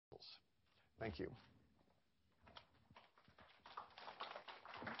Thank you.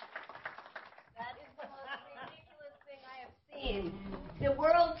 That is the most ridiculous thing I have seen. The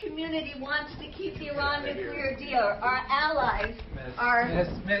world community wants to keep the Iran nuclear deal. Our allies are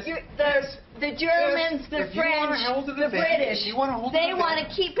the Germans, the French, the British. They want to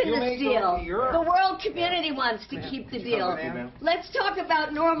keep in this deal. The world community wants to keep the deal. Let's talk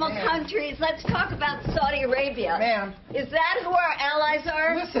about normal countries. Let's talk about Saudi Arabia. Is that who our allies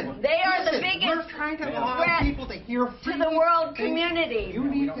are? Listen, they are the biggest we're trying to allow people to hear to the world community.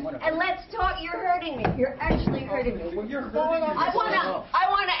 And let's talk. You're hurting me. You're actually hurting me. I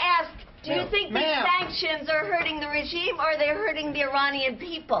want to ask, do you think these sanctions are hurting the regime or they're hurting the Iranian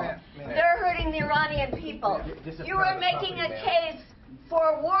people? They're hurting the Iranian people. You are making a case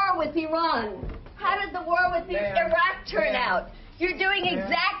for war with Iran. How did the war with Iraq turn out? You're doing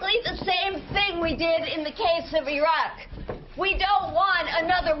exactly the same thing we did in the case of Iraq. We don't want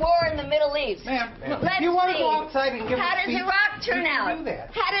another war in the Middle East. Let's you want to see. go outside and give How a did speech, Iraq turn out?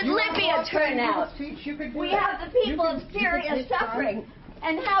 How did Libya turn out? We have the people of Syria suffering.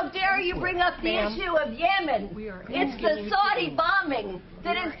 And how dare you bring up the issue of Yemen? It's the Saudi bombing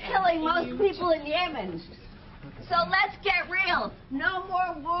that is killing most people in Yemen. So let's get real. No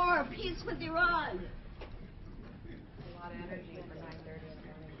more war. Peace with Iran. I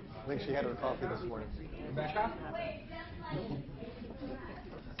think she had her coffee this morning. Rebecca?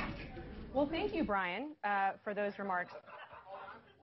 Well, thank you, Brian, for those remarks.